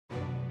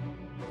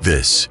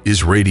This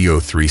is Radio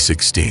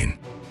 316.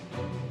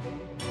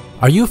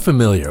 Are you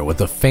familiar with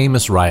the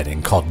famous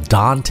writing called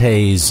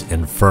Dante's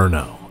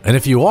Inferno? And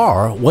if you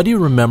are, what do you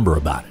remember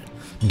about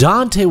it?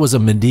 Dante was a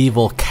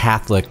medieval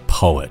Catholic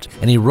poet,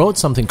 and he wrote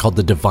something called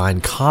the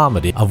Divine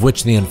Comedy, of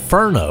which the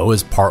Inferno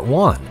is part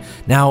one.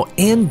 Now,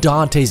 in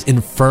Dante's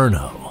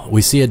Inferno,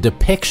 we see a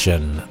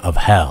depiction of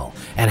hell.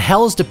 And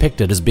hell is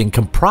depicted as being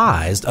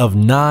comprised of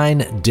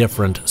 9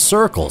 different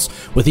circles,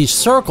 with each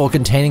circle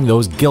containing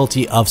those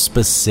guilty of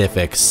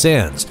specific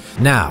sins.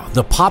 Now,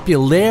 the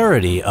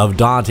popularity of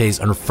Dante's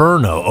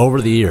Inferno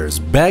over the years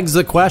begs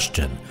the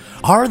question,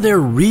 are there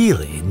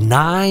really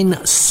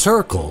 9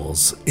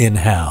 circles in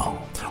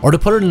hell? Or to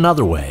put it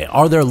another way,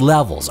 are there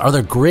levels, are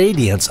there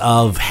gradients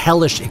of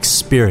hellish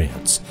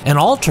experience? And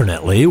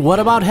alternately, what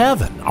about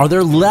heaven? Are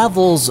there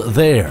levels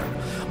there?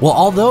 Well,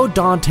 although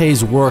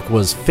Dante's work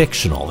was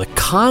fictional, the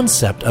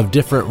concept of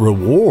different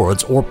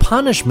rewards or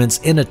punishments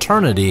in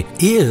eternity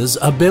is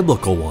a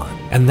biblical one,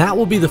 and that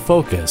will be the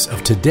focus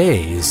of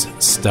today's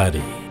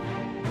study.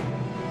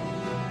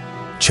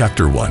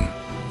 Chapter 1,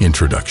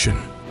 Introduction.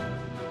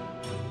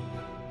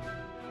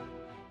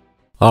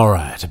 All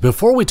right,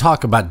 before we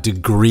talk about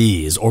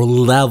degrees or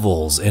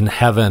levels in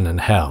heaven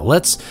and hell,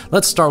 let's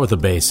start with the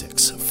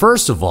basics.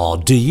 First of all,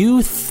 do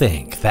you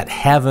think that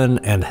heaven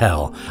and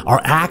hell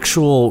are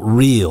actual,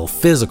 real,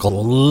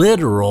 physical,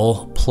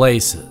 literal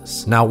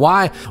places? Now,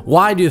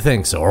 why do you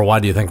think so, or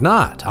why do you think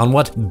not? On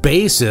what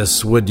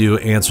basis would you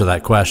answer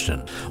that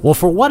question? Well,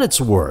 for what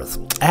it's worth,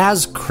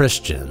 as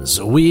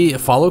Christians, we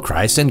follow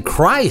Christ, and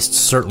Christ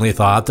certainly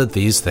thought that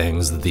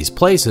these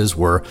places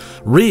were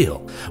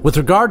real. With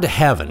regard to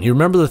heaven, you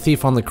remember the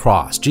thief on the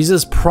cross.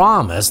 Jesus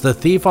promised the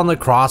thief on the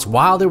cross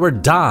while they were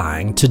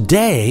dying,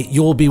 "Today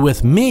you will be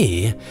with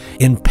me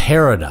in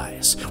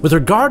paradise." With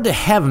regard to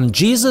heaven,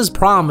 Jesus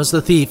promised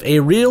the thief a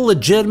real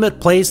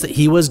legitimate place that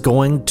he was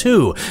going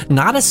to.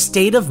 Not a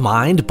state of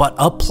mind, but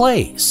a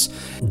place.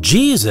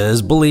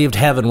 Jesus believed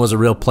heaven was a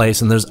real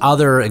place, and there's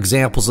other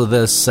examples of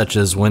this, such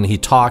as when he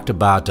talked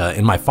about,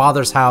 in my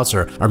Father's house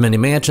are many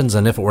mansions,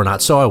 and if it were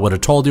not so, I would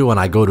have told you, and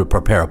I go to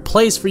prepare a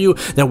place for you,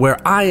 that where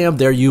I am,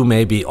 there you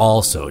may be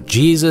also.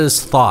 Jesus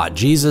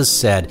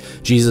said,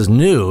 Jesus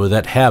knew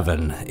that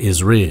heaven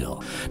is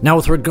real. Now,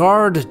 with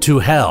regard to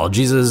hell,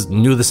 Jesus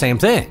knew the same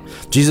thing.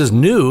 Jesus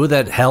knew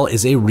that hell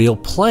is a real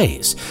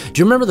place. Do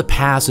you remember the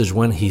passage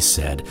when he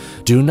said,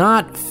 "Do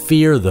not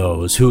fear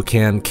those who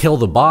can kill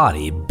the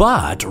body,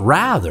 but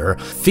rather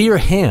fear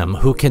him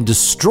who can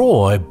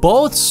destroy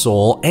both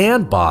soul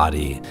and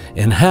body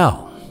in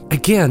hell"?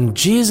 Again,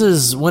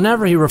 Jesus,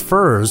 whenever he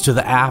refers to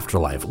the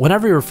afterlife,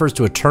 whenever he refers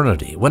to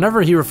eternity,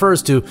 whenever he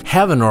refers to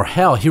heaven or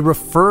hell, he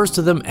refers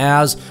to them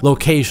as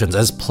locations,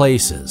 as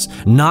places,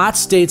 not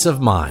states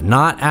of mind,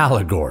 not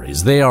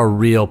allegories. They are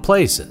real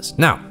places.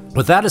 Now,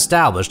 with that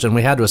established, and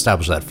we had to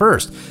establish that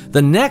first,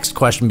 the next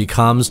question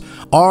becomes,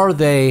 are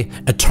they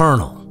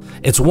eternal?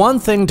 It's one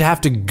thing to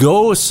have to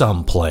go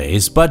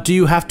someplace, but do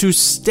you have to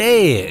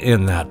stay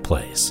in that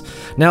place?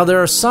 Now,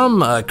 there are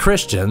some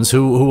Christians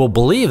who will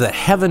believe that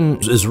heaven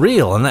is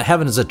real and that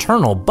heaven is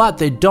eternal, but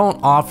they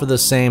don't offer the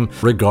same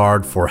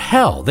regard for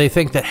hell. They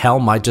think that hell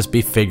might just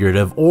be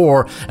figurative,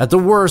 or at the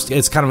worst,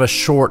 it's kind of a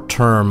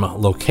short-term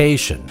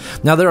location.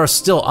 Now, there are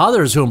still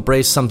others who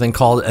embrace something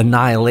called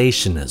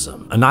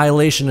annihilationism.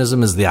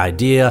 Annihilationism is the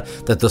idea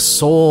that the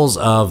souls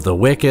of the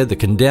wicked, the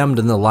condemned,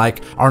 and the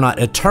like are not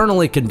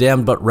eternally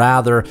condemned, but rather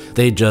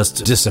they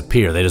just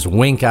disappear. They just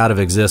wink out of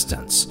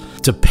existence.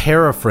 To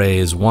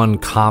paraphrase one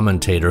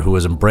commentator who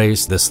has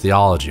embraced this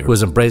theology, who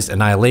has embraced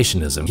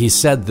annihilationism, he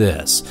said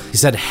this. He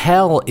said,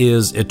 hell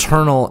is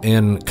eternal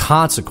in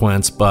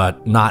consequence,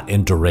 but not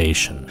in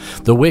duration.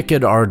 The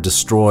wicked are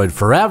destroyed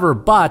forever,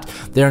 but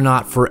they're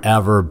not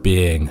forever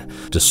being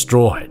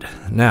destroyed.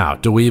 Now,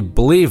 do we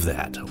believe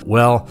that?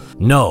 Well,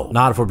 no,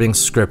 not if we're being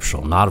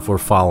scriptural, not if we're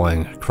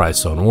following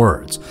Christ's own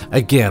words.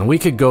 Again, we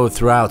could go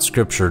throughout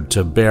Scripture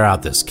to bear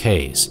out this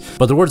case,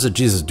 but the words of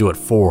Jesus do it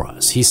for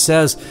us. He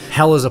says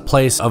hell is a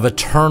place of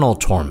eternal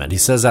torment. He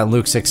says that in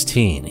Luke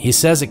 16. He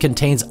says it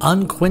contains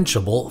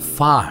unquenchable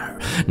fire.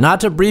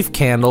 Not a brief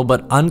candle,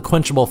 but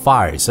unquenchable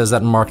fire. He says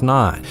that in Mark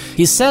 9.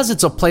 He says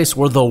it's a place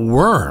where the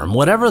worm,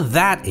 whatever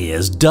that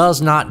is,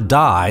 does not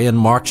die in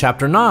Mark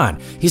chapter 9.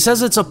 He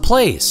says it's a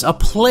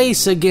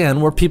place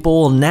again where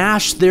people will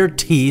gnash their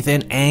teeth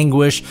in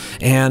anguish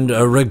and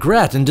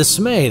regret and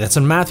dismay. That's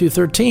in Matthew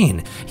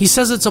 13. He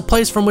says it's a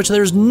place from which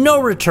there's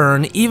no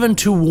return, even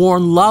to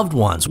warn loved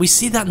ones. We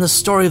see that in the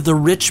story of the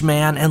rich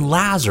man and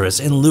Lazarus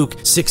in Luke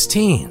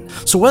 16.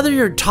 So whether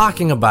you're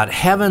talking about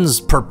heaven's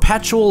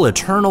perpetual,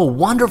 eternal,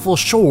 wonderful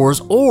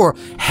shores or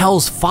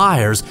hell's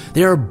fires,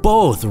 they are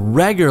both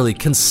regularly,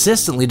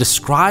 consistently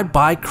described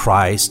by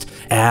Christ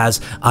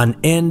as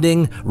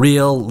unending,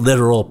 real,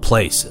 literal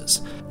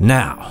places.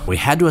 Now, we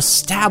had to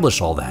establish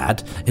all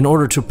that in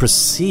order to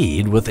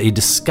proceed with a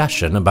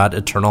discussion about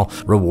eternal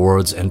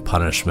rewards and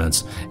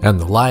punishments and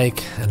the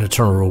like. An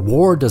eternal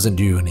reward doesn't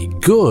do you any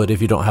good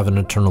if you don't have an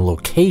eternal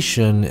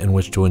location in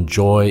which to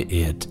enjoy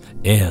it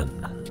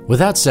in. With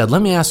that said,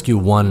 let me ask you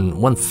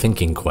one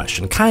thinking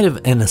question, kind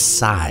of an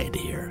aside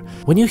here.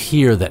 When you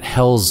hear that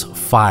hell's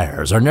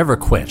fires are never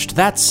quenched,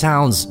 that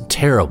sounds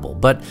terrible,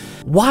 but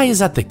why is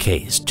that the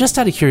case? Just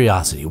out of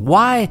curiosity,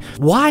 why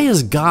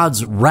is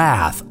God's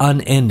wrath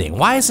unending?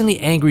 Why isn't he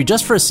angry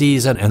just for a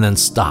season and then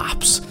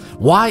stops?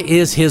 Why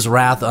is his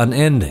wrath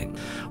unending?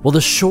 Well,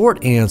 the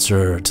short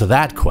answer to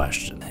that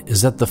question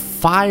is that the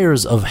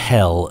fires of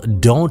hell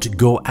don't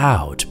go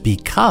out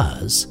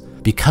because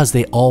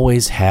they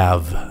always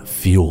have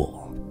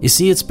fuel. You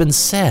see, it's been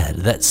said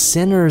that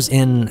sinners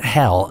in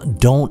hell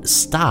don't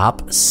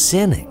stop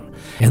sinning,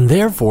 and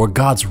therefore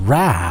God's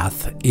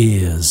wrath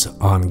is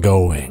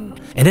ongoing.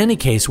 In any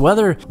case,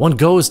 whether one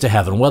goes to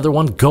heaven, whether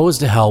one goes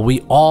to hell,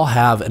 we all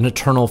have an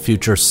eternal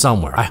future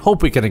somewhere. I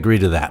hope we can agree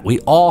to that. We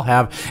all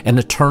have an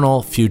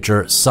eternal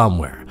future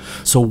somewhere.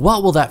 So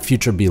what will that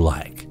future be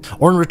like?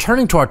 Or in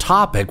returning to our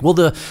topic, will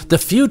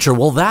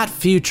that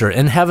future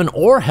in heaven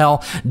or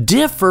hell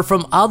differ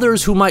from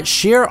others who might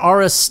share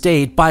our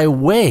estate by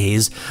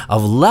ways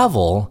of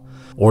level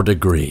or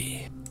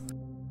degree?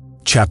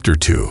 Chapter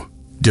 2.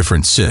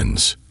 Different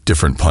sins,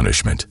 different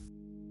punishment.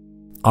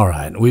 All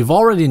right, we've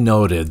already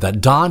noted that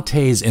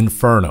Dante's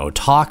Inferno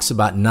talks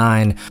about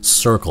 9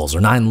 circles or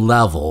 9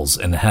 levels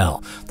in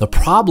hell. The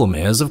problem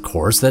is, of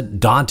course, that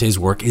Dante's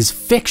work is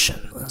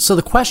fiction. So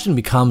the question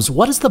becomes,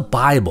 what does the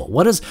Bible,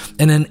 what does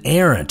an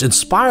inerrant,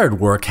 inspired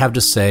work have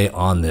to say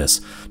on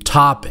this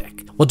topic?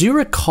 Well, do you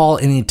recall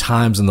any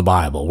times in the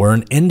Bible where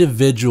an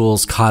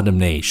individual's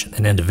condemnation,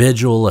 an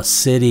individual, a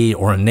city,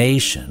 or a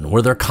nation,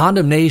 where their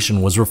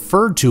condemnation was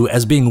referred to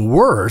as being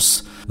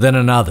worse than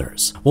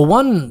another's? Well,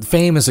 one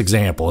famous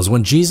example is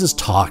when Jesus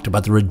talked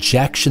about the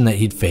rejection that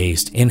he'd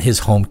faced in his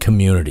home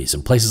communities,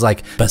 in places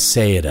like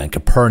Bethsaida and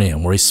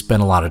Capernaum, where he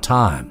spent a lot of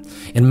time.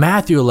 In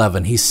Matthew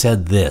 11, he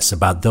said this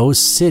about those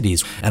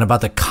cities and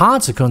about the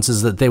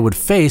consequences that they would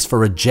face for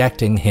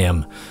rejecting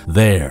him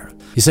there.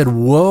 He said,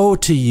 "Woe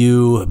to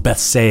you,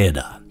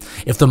 Bethsaida!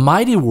 If the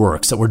mighty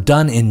works that were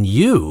done in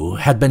you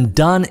had been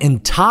done in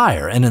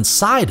Tyre and in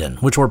Sidon,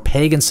 which were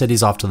pagan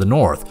cities off to the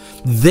north,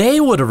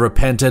 they would have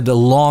repented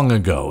long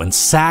ago in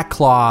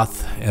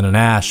sackcloth and in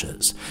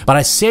ashes. But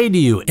I say to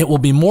you, it will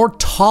be more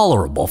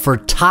tolerable for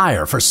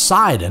Tyre, for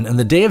Sidon, in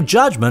the day of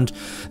judgment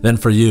than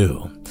for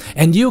you.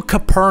 And you,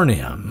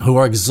 Capernaum, who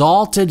are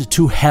exalted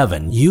to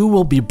heaven, you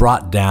will be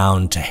brought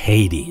down to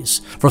Hades.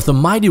 For if the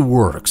mighty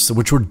works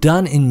which were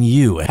done in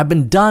you had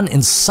been done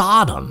in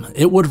Sodom,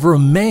 it would have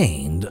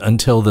remained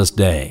until this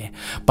day.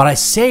 But I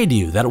say to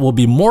you that it will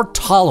be more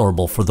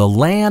tolerable for the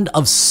land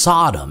of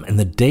Sodom in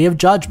the day of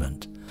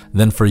judgment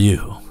than for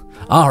you."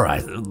 All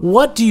right,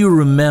 what do you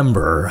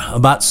remember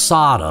about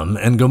Sodom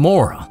and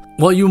Gomorrah?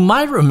 Well, you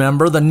might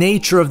remember the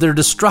nature of their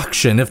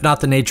destruction, if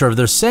not the nature of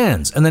their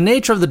sins. And the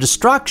nature of the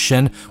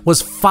destruction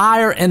was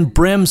fire and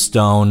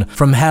brimstone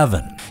from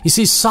heaven. You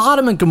see,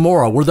 Sodom and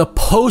Gomorrah were the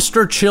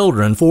poster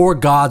children for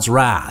God's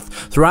wrath.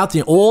 Throughout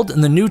the Old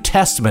and the New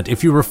Testament,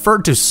 if you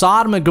referred to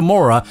Sodom and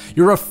Gomorrah,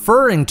 you're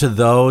referring to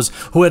those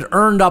who had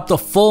earned up the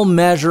full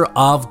measure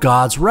of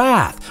God's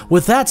wrath.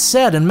 With that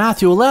said, in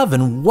Matthew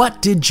 11,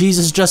 what did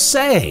Jesus just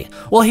say?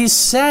 Well, he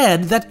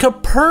said that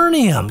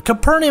Capernaum,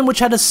 which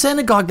had a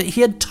synagogue that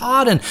he had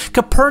taught in,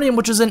 Capernaum,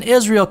 which is in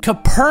Israel,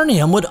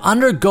 Capernaum would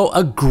undergo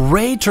a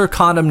greater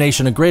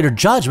condemnation, a greater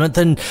judgment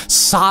than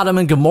Sodom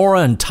and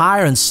Gomorrah and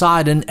Tyre and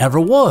Sidon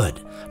ever would.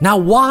 Now,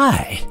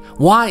 why?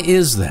 Why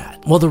is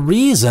that? Well, the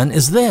reason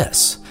is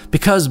this.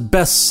 Because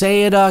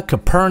Bethsaida,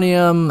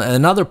 Capernaum,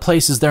 and other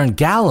places there in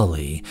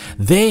Galilee,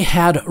 they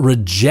had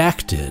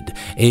rejected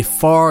a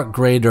far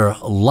greater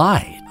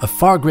light, a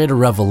far greater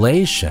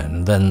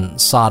revelation than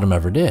Sodom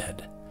ever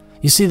did.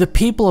 You see, the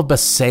people of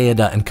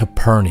Bethsaida and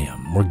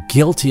Capernaum were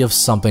guilty of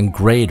something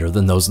greater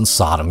than those in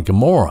Sodom and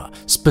Gomorrah.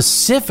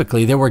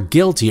 Specifically, they were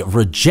guilty of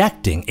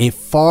rejecting a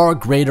far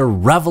greater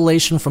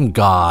revelation from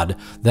God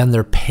than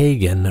their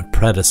pagan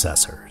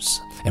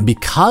predecessors. And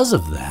because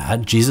of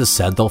that, Jesus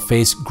said they'll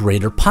face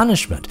greater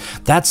punishment.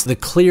 That's the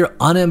clear,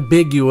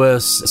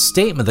 unambiguous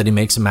statement that he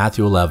makes in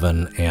Matthew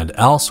 11 and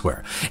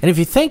elsewhere. And if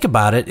you think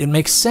about it, it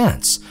makes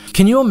sense.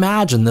 Can you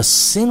imagine the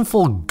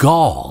sinful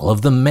gall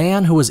of the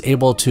man who was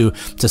able to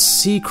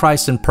see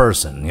Christ in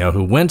person,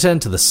 who went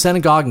into the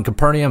synagogue in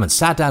Capernaum and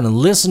sat down and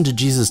listened to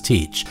Jesus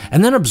teach,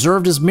 and then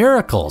observed his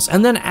miracles.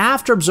 And then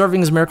after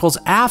observing his miracles,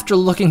 after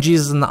looking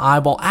Jesus in the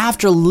eyeball,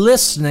 after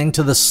listening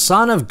to the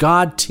Son of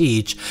God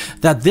teach,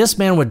 that this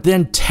man would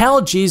then tell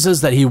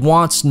Jesus that he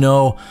wants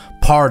no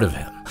part of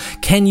him.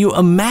 Can you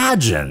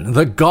imagine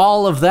the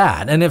gall of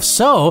that? And if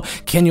so,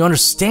 can you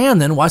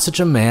understand then why such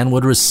a man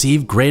would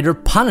receive greater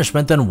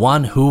punishment than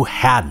one who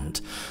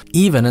hadn't,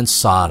 even in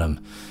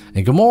Sodom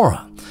and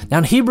Gomorrah? Now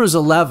in Hebrews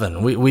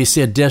 11, we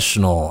see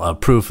additional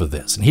proof of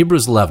this. In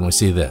Hebrews 11, we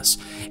see this.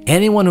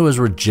 Anyone who has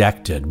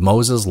rejected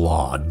Moses'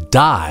 law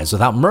dies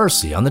without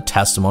mercy on the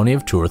testimony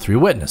of 2 or 3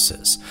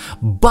 witnesses.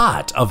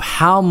 But of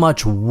how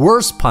much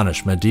worse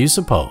punishment do you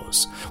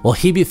suppose will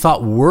he be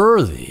thought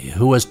worthy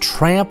who has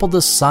trampled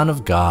the Son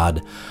of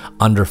God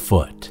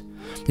underfoot?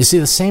 You see,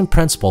 the same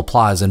principle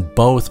applies in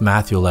both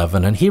Matthew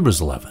 11 and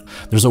Hebrews 11.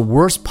 There's a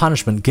worse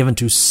punishment given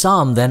to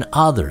some than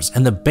others,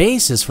 and the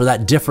basis for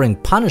that differing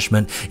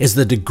punishment is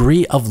the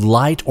degree of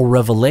light or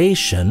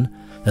revelation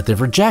that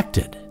they've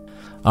rejected.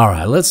 All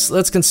right,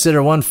 let's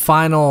consider one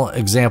final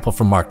example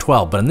from Mark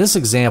 12. But in this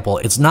example,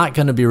 it's not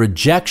going to be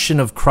rejection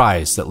of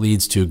Christ that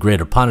leads to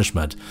greater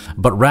punishment,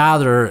 but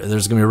rather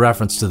there's going to be a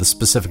reference to the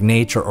specific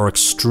nature or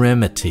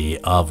extremity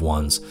of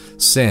one's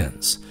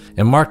sins.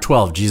 In Mark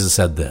 12, Jesus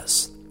said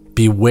this: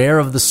 "Beware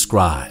of the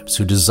scribes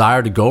who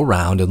desire to go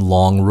around in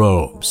long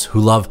robes,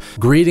 who love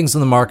greetings in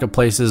the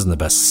marketplaces and the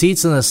best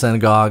seats in the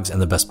synagogues and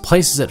the best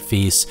places at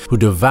feasts, who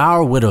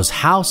devour widows'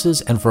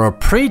 houses and for a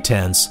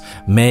pretense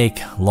make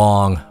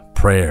long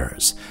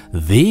prayers.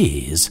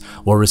 These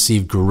will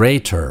receive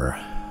greater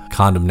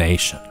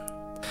condemnation."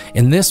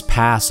 In this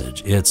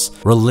passage, it's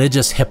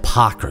religious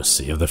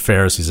hypocrisy of the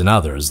Pharisees and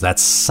others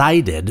that's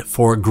cited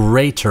for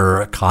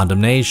greater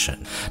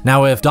condemnation.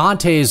 Now, if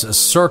Dante's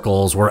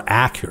circles were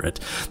accurate,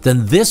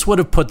 then this would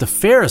have put the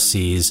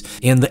Pharisees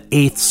in the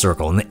eighth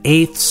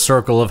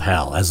circle of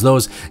hell, as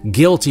those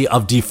guilty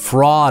of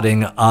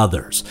defrauding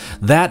others.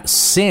 That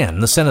sin,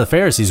 the sin of the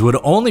Pharisees, would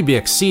only be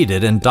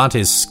exceeded in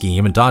Dante's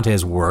scheme and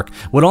Dante's work,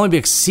 would only be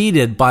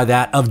exceeded by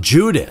that of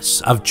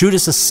Judas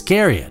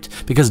Iscariot,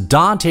 because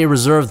Dante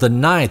reserved the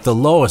ninth, the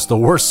lowest, the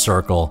worst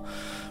circle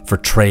for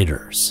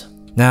traitors.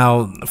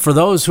 Now, for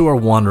those who are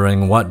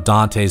wondering what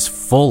Dante's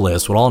full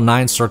list, what all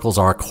 9 circles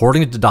are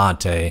according to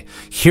Dante,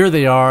 here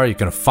they are. You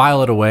can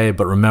file it away,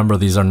 but remember,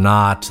 these are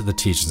not the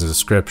teachings of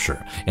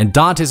Scripture. In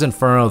Dante's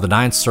Inferno, the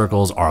 9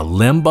 circles are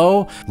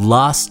limbo,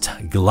 lust,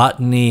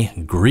 gluttony,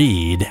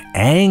 greed,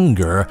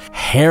 anger,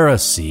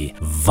 heresy,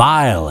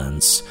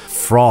 violence,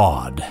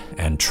 fraud,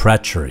 and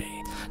treachery.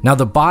 Now,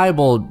 the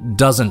Bible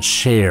doesn't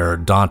share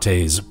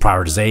Dante's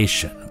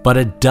prioritization, but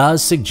it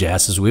does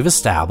suggest, as we've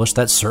established,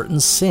 that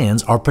certain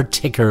sins are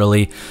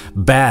particularly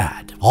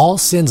bad. All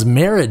sins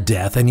merit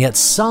death, and yet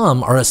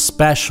some are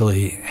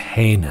especially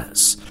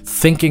heinous.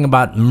 Thinking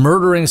about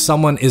murdering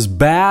someone is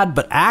bad,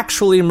 but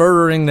actually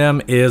murdering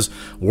them is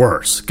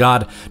worse.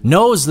 God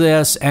knows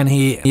this, and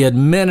He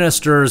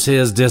administers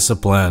His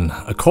discipline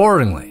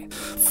accordingly.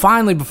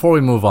 Finally, before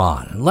we move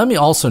on, let me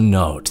also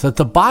note that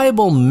the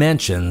Bible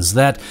mentions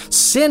that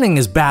sinning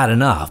is bad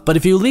enough, but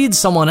if you lead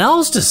someone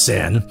else to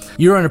sin,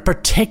 you're in a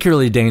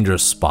particularly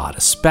dangerous spot,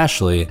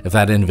 especially if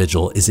that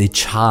individual is a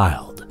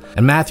child.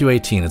 In Matthew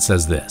 18, it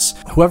says this: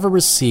 "Whoever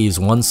receives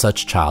one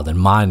such child in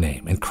my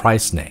name, in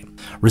Christ's name,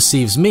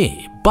 receives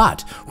me.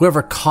 But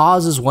whoever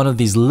causes one of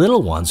these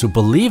little ones who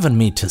believe in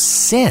me to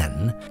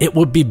sin, it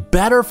would be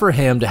better for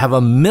him to have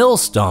a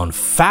millstone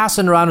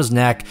fastened around his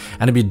neck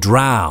and to be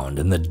drowned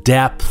in the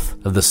depth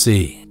of the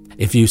sea."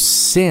 If you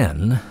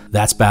sin,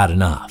 that's bad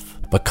enough.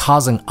 But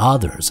causing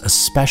others,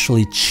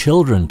 especially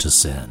children, to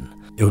sin,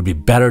 it would be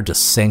better to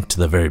sink to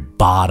the very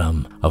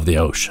bottom of the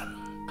ocean.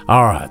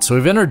 All right, so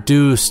we've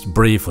introduced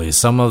briefly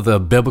some of the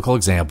biblical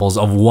examples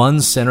of one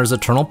sinner's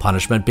eternal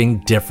punishment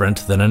being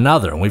different than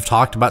another, and we've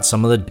talked about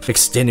some of the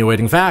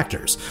extenuating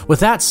factors. With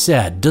that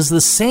said, does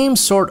the same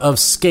sort of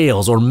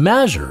scales or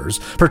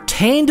measures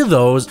pertain to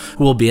those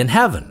who will be in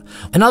heaven?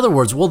 In other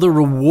words, will the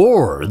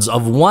rewards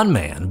of one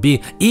man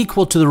be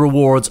equal to the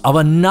rewards of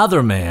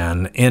another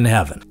man in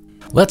heaven?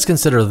 Let's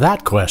consider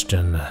that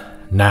question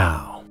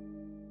now.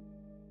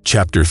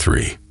 Chapter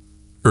 3.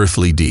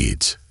 Earthly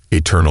Deeds,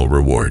 Eternal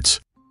Rewards.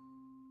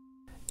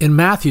 In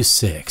Matthew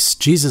 6,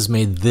 Jesus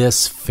made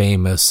this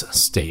famous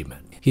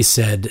statement. He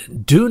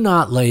said, "Do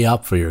not lay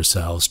up for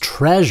yourselves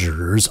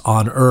treasures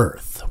on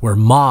earth, where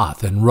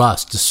moth and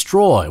rust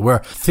destroy,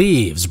 where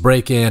thieves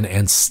break in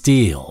and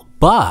steal.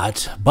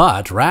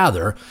 But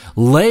rather,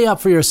 lay up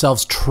for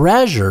yourselves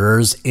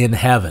treasures in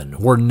heaven,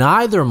 where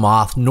neither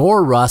moth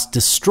nor rust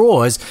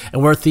destroys,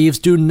 and where thieves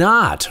do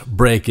not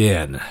break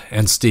in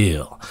and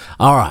steal."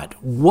 All right,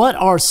 what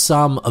are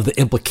some of the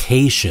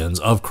implications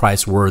of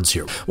Christ's words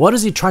here? What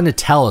is He trying to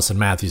tell us in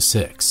Matthew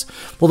 6?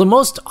 Well, the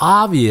most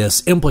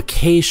obvious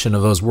implication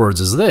of those words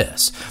is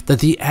this: that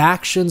the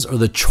actions or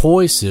the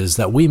choices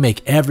that we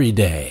make every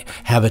day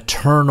have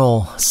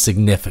eternal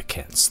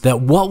significance.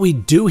 That what we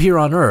do here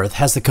on earth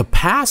has the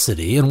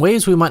capacity, in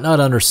ways we might not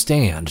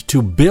understand,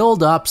 to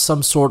build up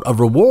some sort of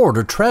reward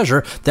or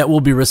treasure that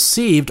will be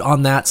received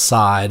on that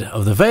side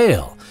of the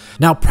veil.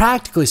 Now,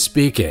 practically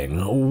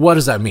speaking, what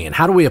does that mean?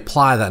 How do we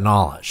apply that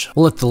knowledge?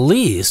 Well, at the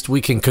least, we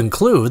can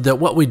conclude that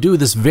what we do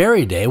this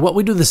very day, what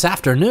we do this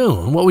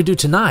afternoon, what we do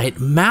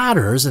tonight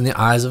matters in the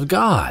eyes of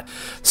God.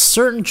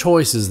 Certain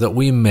choices that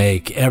we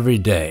make every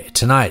day,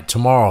 tonight,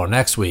 tomorrow,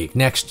 next week,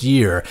 next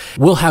year,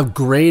 will have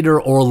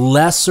greater or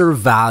lesser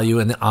value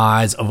in the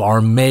eyes of our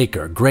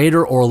Maker,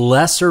 greater or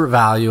lesser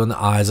value in the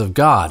eyes of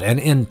God. And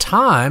in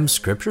time,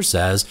 Scripture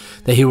says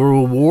that He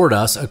will reward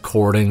us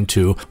according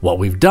to what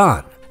we've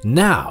done.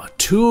 Now,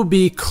 to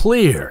be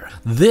clear,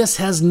 this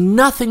has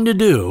nothing to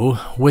do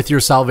with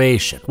your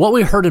salvation. What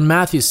we heard in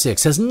Matthew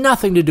 6 has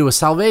nothing to do with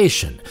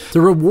salvation.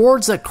 The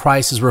rewards that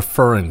Christ is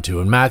referring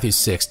to in Matthew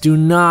 6 do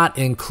not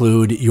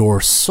include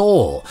your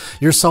soul.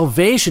 Your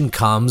salvation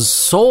comes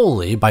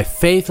solely by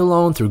faith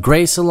alone, through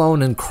grace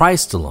alone, in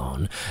Christ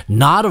alone,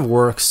 not of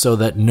works, so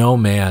that no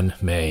man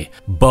may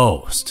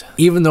boast.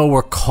 Even though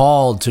we're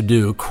called to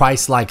do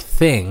Christ-like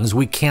things,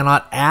 we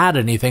cannot add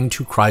anything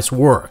to Christ's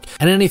work.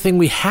 And anything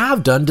we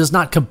have done does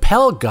not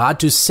compel God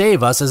to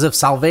save us as if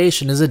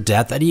salvation is a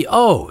debt that he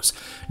owes.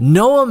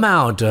 No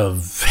amount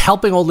of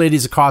helping old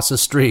ladies across the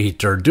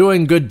street or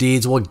doing good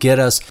deeds will get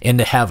us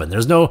into heaven.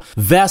 There's no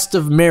vest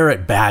of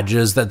merit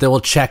badges that they will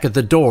check at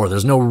the door.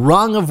 There's no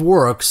rung of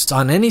works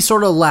on any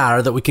sort of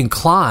ladder that we can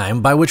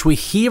climb by which we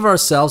heave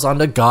ourselves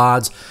onto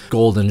God's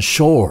golden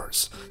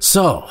shores.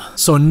 So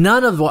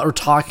none of what we're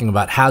talking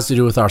about has to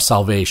do with our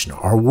salvation.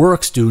 Our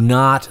works do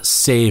not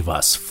save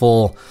us,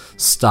 full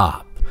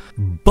stop.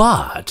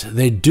 But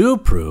they do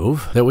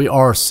prove that we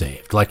are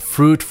saved, like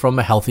fruit from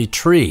a healthy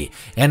tree.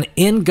 And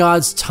in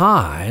God's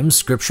time,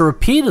 Scripture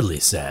repeatedly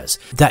says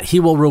that he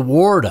will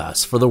reward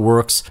us for the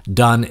works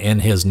done in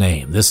his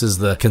name. This is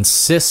the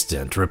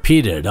consistent,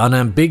 repeated,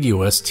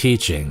 unambiguous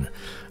teaching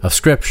of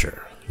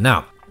Scripture.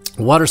 Now,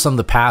 what are some of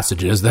the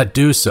passages that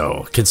do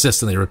so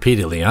consistently,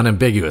 repeatedly,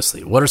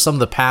 unambiguously? What are some of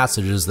the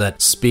passages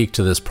that speak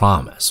to this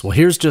promise? Well,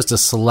 here's just a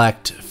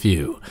select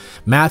few.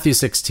 Matthew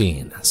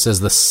 16 says,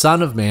 "The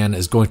Son of Man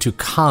is going to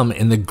come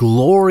in the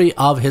glory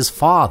of his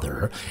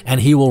Father,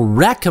 and he will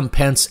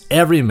recompense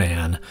every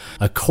man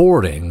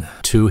according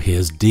to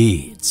his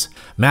deeds."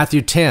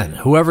 Matthew 10,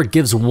 "Whoever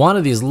gives one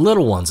of these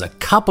little ones a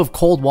cup of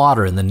cold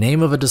water in the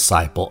name of a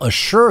disciple,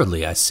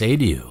 assuredly, I say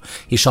to you,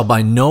 he shall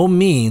by no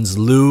means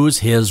lose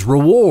his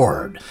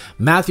reward."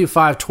 Matthew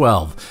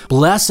 5:12,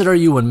 "Blessed are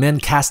you when men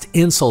cast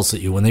insults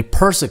at you, when they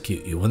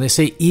persecute you, when they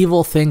say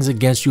evil things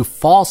against you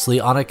falsely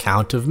on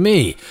account of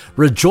me.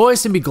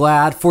 Rejoice and be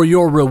glad, for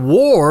your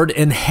reward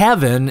in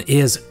heaven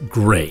is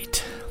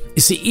great."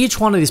 You see, each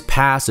one of these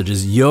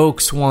passages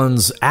yokes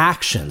one's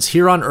actions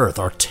here on earth,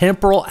 our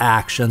temporal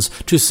actions,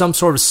 to some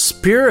sort of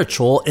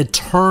spiritual,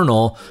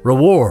 eternal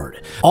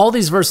reward. All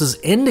these verses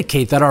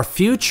indicate that our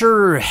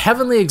future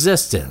heavenly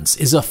existence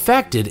is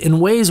affected in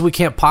ways we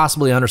can't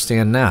possibly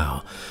understand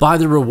now by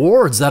the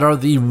rewards that are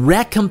the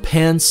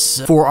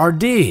recompense for our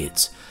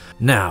deeds.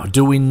 Now,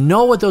 do we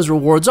know what those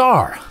rewards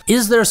are?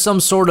 Is there some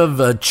sort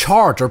of a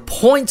chart or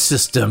point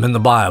system in the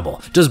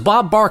Bible? Does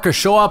Bob Barker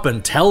show up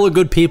and tell the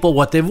good people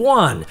what they've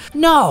won?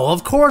 No,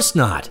 of course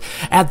not.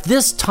 At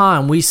this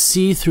time, we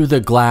see through the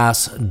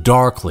glass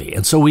darkly,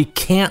 and so we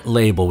can't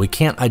label, we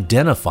can't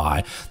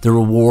identify the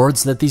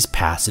rewards that these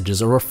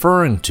passages are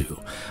referring to.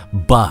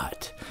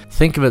 But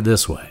think of it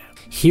this way.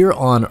 Here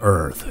on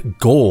earth,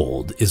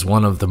 gold is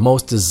one of the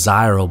most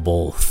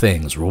desirable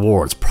things,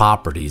 rewards,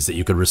 properties that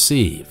you could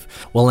receive.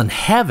 Well, in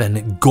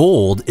heaven,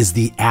 gold is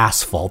the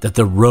asphalt that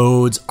the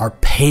roads are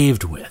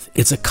paved with.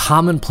 It's a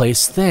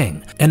commonplace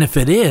thing. And if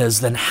it is,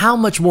 then how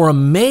much more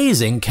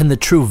amazing can the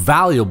true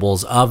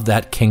valuables of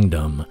that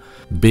kingdom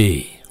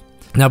be?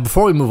 Now,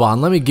 before we move on,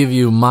 let me give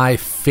you my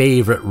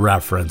favorite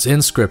reference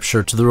in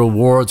Scripture to the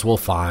rewards we'll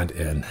find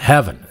in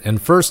heaven. In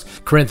 1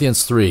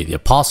 Corinthians 3, the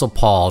Apostle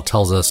Paul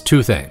tells us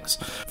two things.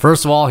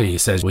 First of all, he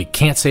says we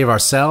can't save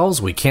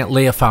ourselves, we can't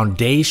lay a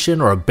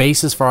foundation or a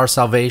basis for our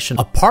salvation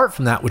apart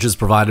from that which is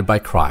provided by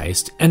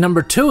Christ. And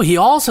number two, he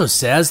also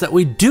says that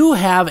we do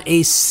have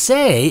a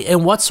say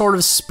in what sort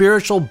of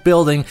spiritual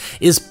building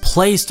is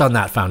placed on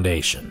that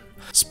foundation.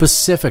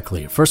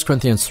 Specifically, 1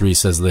 Corinthians 3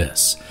 says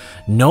this,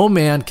 "No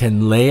man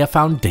can lay a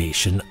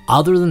foundation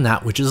other than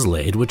that which is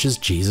laid, which is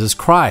Jesus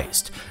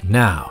Christ.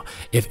 Now,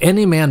 if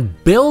any man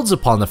builds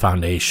upon the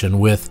foundation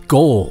with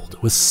gold,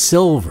 with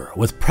silver,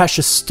 with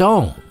precious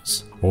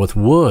stones, or with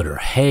wood or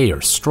hay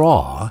or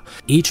straw,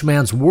 each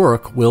man's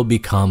work will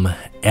become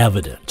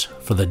evident,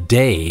 for the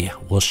day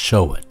will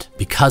show it,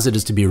 because it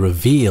is to be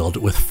revealed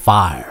with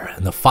fire,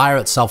 and the fire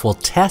itself will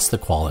test the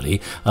quality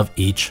of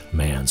each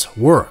man's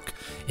work.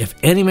 If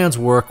any man's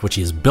work which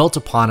he has built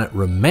upon it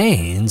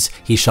remains,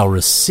 he shall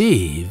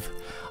receive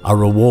a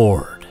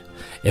reward.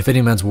 If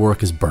any man's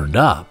work is burned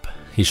up,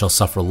 he shall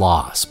suffer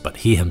loss, but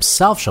he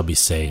himself shall be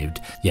saved,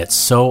 yet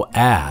so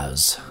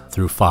as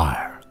through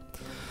fire."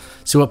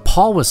 So what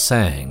Paul was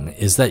saying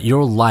is that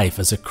your life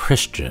as a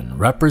Christian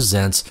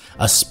represents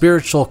a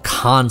spiritual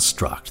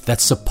construct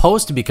that's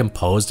supposed to be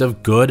composed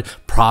of good,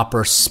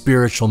 proper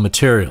spiritual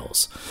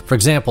materials. For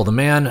example, the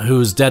man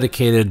who's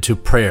dedicated to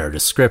prayer, to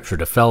scripture,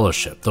 to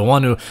fellowship, the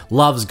one who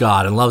loves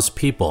God and loves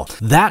people,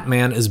 that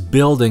man is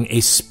building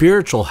a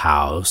spiritual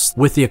house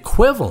with the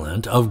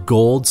equivalent of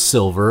gold,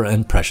 silver,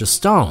 and precious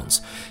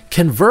stones.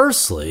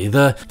 Conversely,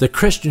 the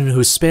Christian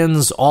who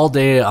spends all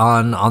day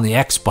on the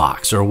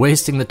Xbox or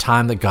wasting the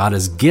time that God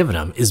has given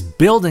him is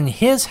building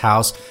his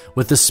house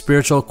with the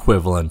spiritual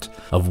equivalent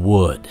of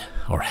wood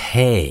or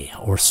hay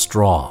or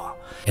straw.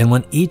 And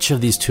when each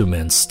of these two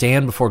men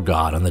stand before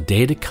God on the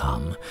day to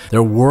come,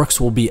 their works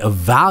will be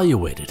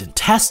evaluated and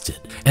tested,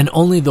 and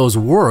only those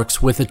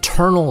works with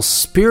eternal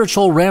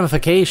spiritual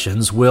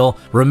ramifications will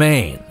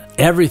remain.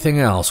 Everything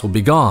else will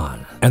be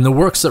gone. And the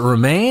works that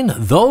remain,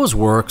 those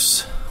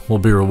works will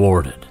be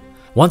rewarded.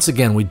 Once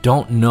again, we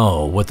don't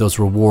know what those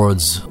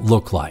rewards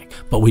look like,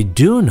 but we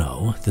do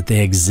know that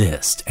they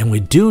exist, and we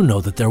do know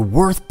that they're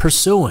worth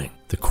pursuing.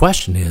 The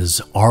question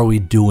is, are we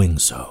doing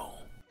so?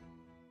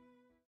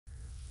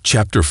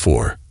 Chapter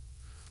 4.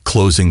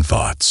 Closing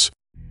Thoughts.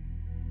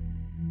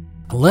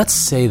 Let's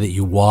say that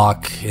you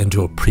walk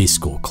into a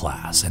preschool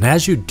class, and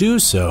as you do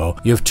so,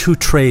 you have two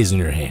trays in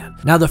your hand.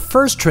 Now, the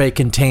first tray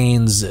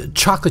contains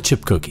chocolate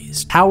chip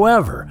cookies.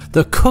 However,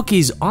 the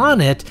cookies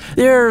on it,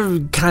 they're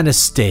kind of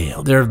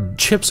stale. They're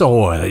Chips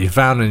Ahoy that you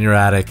found in your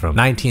attic from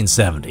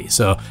 1970.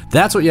 So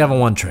that's what you have on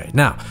one tray.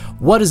 Now,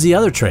 what does the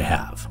other tray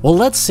have? Well,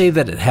 let's say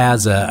that it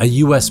has a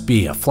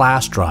USB, a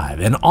flash drive,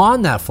 and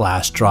on that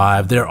flash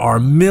drive, there are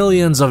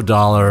millions of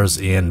dollars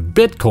in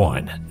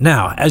Bitcoin.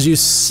 Now, as you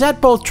set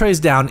both trays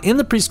down in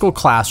the preschool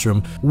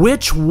classroom,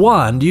 which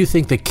one do you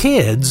think the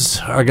kids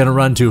are going to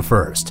run to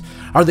first?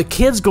 Are the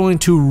kids going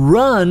to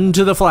run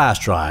to the flash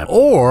drive,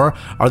 or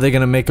are they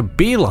going to make a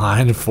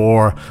beeline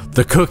for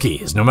the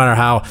cookies, no matter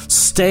how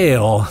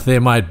stale they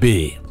might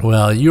be?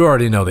 Well, you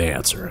already know the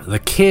answer. The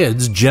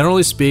kids,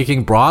 generally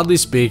speaking, broadly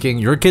speaking,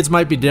 your kids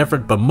might be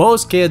different, but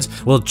most kids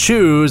will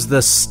choose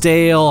the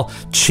stale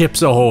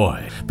Chips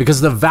Ahoy because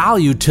the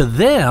value to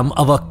them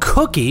of a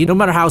cookie, no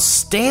matter how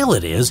stale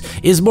it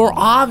is more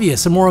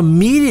obvious and more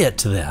immediate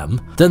to them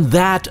than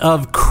that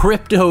of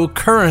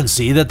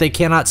cryptocurrency that they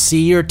cannot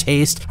see or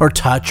taste or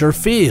touch or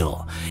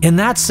feel. In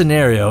that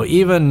scenario,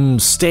 even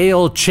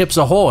stale Chips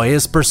Ahoy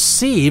is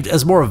perceived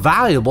as more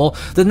valuable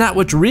than that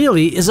which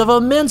really is of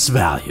immense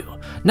value.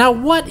 Now,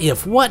 what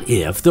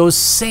if those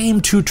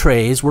same two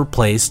trays were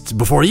placed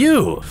before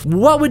you?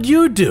 What would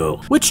you do?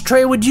 Which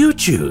tray would you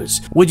choose?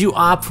 Would you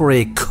opt for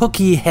a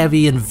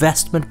cookie-heavy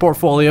investment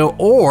portfolio,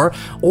 or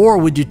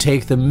would you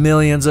take the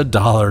millions of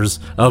dollars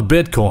of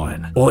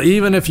Bitcoin? Well,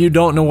 even if you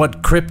don't know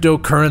what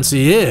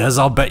cryptocurrency is,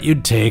 I'll bet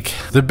you'd take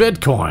the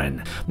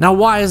Bitcoin. Now,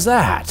 why is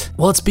that?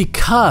 Well, it's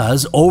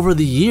because over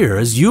the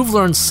years, you've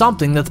learned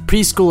something that the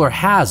preschooler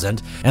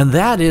hasn't, and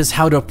that is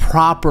how to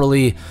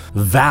properly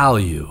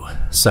value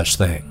such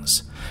things.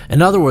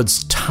 In other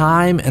words,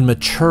 time and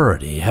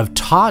maturity have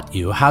taught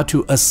you how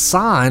to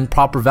assign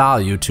proper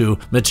value to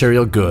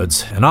material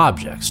goods and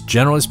objects,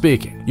 generally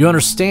speaking. You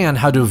understand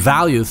how to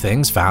value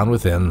things found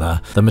within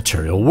the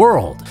material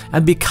world.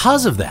 And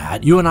because of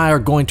that, you and I are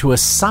going to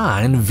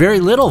assign very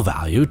little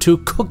value to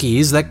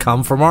cookies that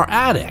come from our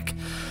attic.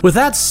 With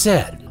that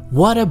said,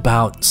 what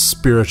about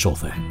spiritual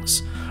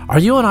things? Are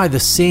you and I the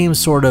same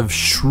sort of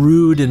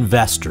shrewd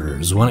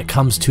investors when it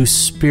comes to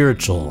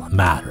spiritual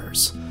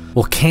matters?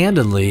 Well,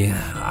 candidly,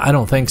 I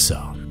don't think so.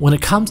 When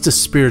it comes to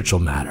spiritual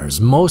matters,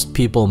 most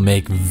people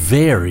make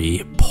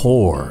very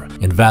poor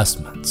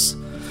investments.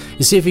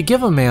 You see, if you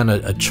give a man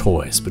a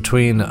choice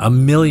between $1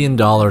 million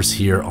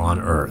here on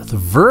earth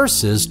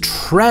versus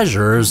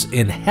treasures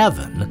in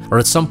heaven, or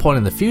at some point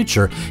in the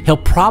future, he'll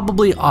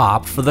probably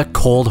opt for the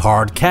cold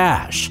hard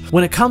cash.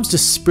 When it comes to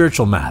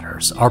spiritual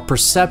matters, our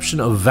perception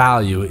of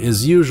value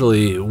is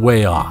usually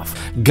way off.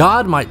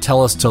 God might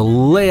tell us to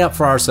lay up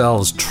for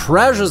ourselves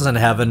treasures in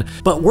heaven,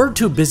 but we're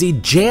too busy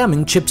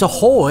jamming Chips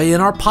Ahoy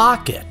in our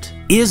pocket.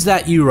 Is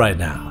that you right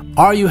now?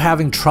 Are you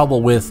having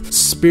trouble with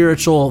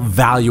spiritual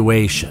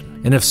valuation?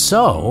 And if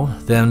so,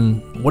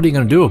 then what are you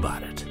going to do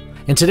about it?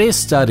 In today's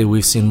study,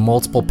 we've seen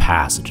multiple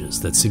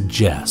passages that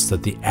suggest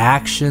that the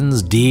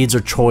actions, deeds, or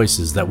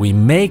choices that we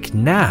make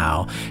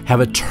now have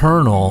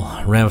eternal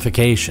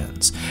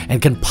ramifications and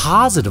can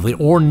positively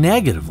or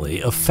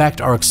negatively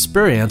affect our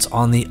experience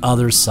on the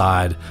other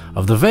side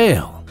of the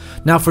veil.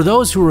 Now, for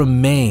those who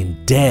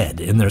remain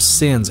dead in their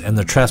sins and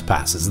their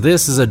trespasses,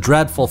 this is a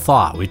dreadful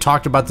thought. We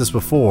talked about this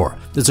before.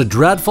 It's a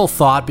dreadful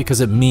thought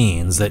because it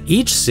means that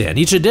each sin,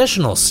 each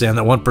additional sin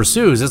that one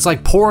pursues, it's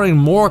like pouring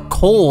more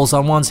coals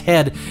on one's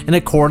head in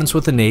accordance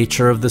with the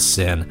nature of the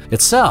sin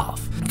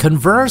itself.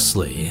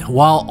 Conversely,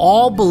 while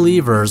all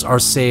believers are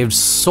saved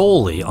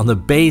solely on the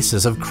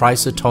basis of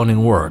Christ's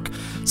atoning work,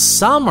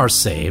 some are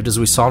saved, as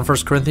we saw in 1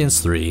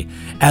 Corinthians 3,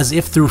 as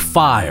if through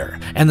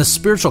fire, and the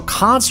spiritual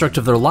construct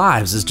of their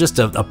lives is just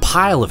a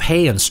pile of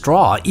hay and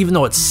straw, even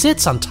though it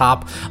sits on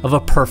top of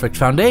a perfect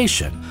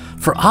foundation.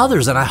 For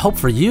others, and I hope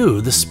for you,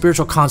 the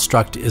spiritual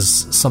construct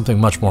is something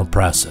much more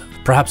impressive.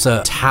 Perhaps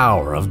a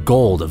tower of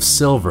gold, of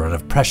silver, and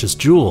of precious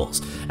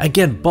jewels.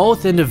 Again,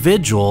 both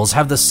individuals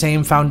have the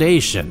same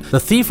foundation. The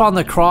thief on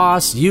the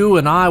cross, you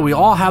and I, we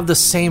all have the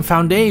same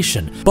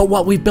foundation. But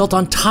what we've built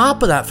on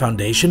top of that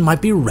foundation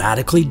might be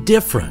radically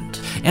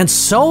different. And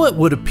so it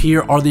would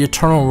appear are the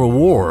eternal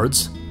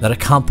rewards that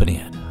accompany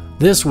it.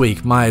 This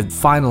week, my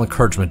final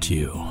encouragement to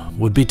you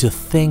would be to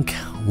think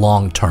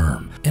long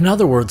term. In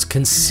other words,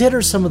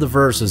 consider some of the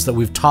verses that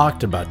we've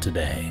talked about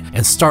today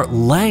and start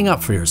laying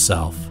up for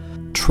yourself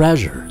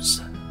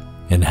treasures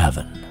in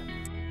heaven.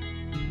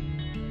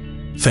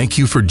 Thank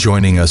you for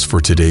joining us for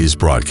today's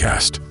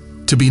broadcast.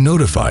 To be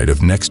notified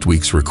of next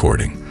week's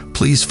recording,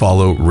 please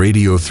follow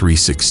Radio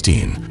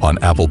 316 on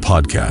Apple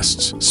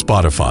Podcasts,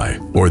 Spotify,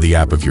 or the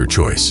app of your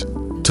choice.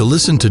 To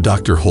listen to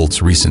Dr.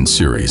 Holt's recent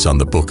series on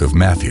the Book of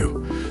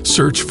Matthew,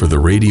 search for the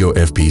Radio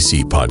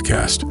FPC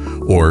podcast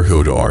or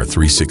go to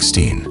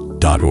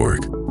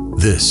r316.org.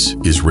 This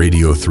is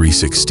Radio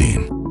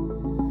 316.